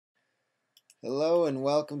Hello and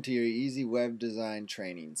welcome to your Easy Web Design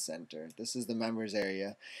Training Center. This is the members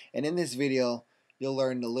area, and in this video you'll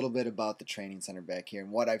learn a little bit about the training center back here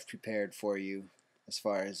and what I've prepared for you as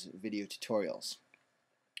far as video tutorials.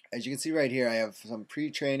 As you can see right here, I have some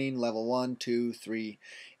pre-training level 1, 2, 3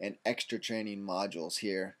 and extra training modules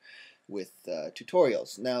here with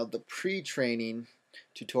tutorials. Now the pre-training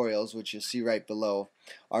tutorials, which you'll see right below,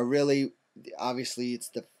 are really, obviously it's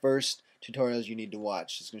the first tutorials you need to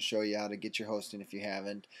watch. It's going to show you how to get your hosting if you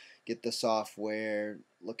haven't, get the software,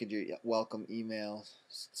 look at your welcome email,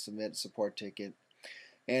 submit a support ticket,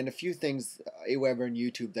 and a few things, Aweber and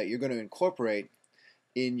YouTube, that you're going to incorporate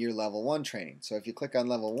in your level 1 training. So if you click on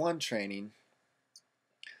level 1 training,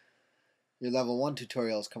 your level 1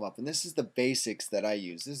 tutorials come up, and this is the basics that I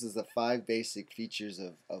use. This is the 5 basic features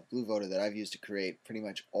of BlueVoda that I've used to create pretty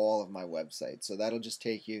much all of my websites. So that'll just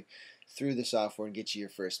take you through the software and get you your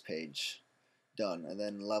first page done. And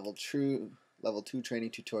then level 2 training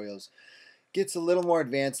tutorials gets a little more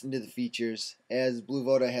advanced into the features, as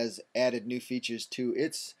BlueVoda has added new features to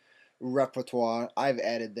its repertoire. I've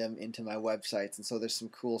added them into my websites, and so there's some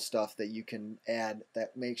cool stuff that you can add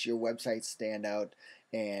that makes your website stand out,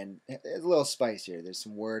 and it's a little spicier. There's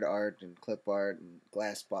some word art and clip art and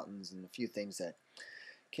glass buttons and a few things that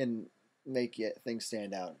can make things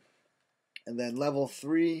stand out. And then level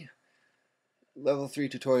 3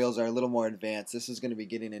 tutorials are a little more advanced. This is going to be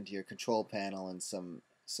getting into your control panel and some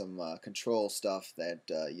control stuff that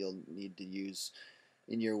you'll need to use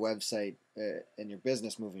in your website and your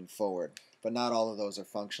business moving forward. But not all of those are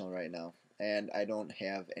functional right now, and I don't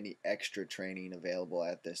have any extra training available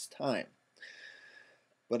at this time.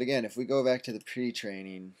 But again, if we go back to the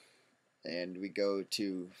pre-training and we go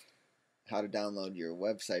to how to download your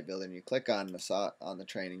website builder and you click on the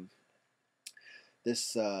training,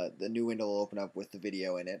 this the new window will open up with the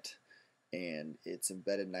video in it, and it's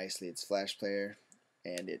embedded nicely. It's Flash Player,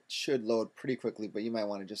 and it should load pretty quickly, but you might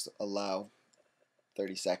want to just allow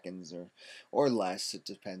 30 seconds or less. It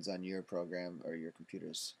depends on your program or your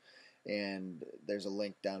computers. And there's a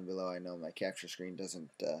link down below. I know my capture screen doesn't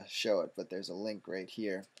show it, but there's a link right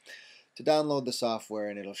here to download the software,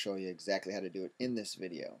 and it'll show you exactly how to do it in this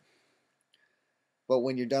video. But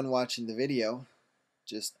when you're done watching the video,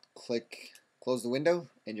 just close the window,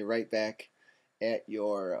 and you're right back at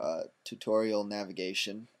your tutorial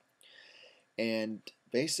navigation, and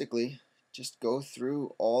basically just go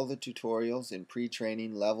through all the tutorials in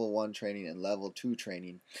pre-training, level 1 training, and level 2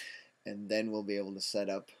 training, and then we'll be able to set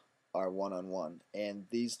up our one-on-one. And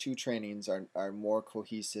these 2 trainings are more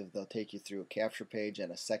cohesive. They'll take you through a capture page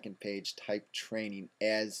and a second page type training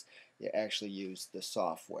as you actually use the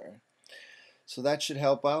software. So that should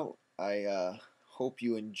help out. I hope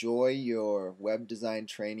you enjoy your web design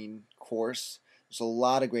training course. There's a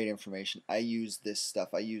lot of great information. I use this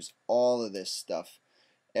stuff. I use all of this stuff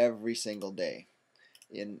every single day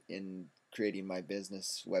in creating my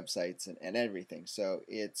business websites and everything. So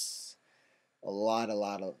it's a lot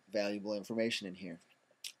of valuable information in here.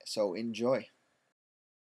 So enjoy.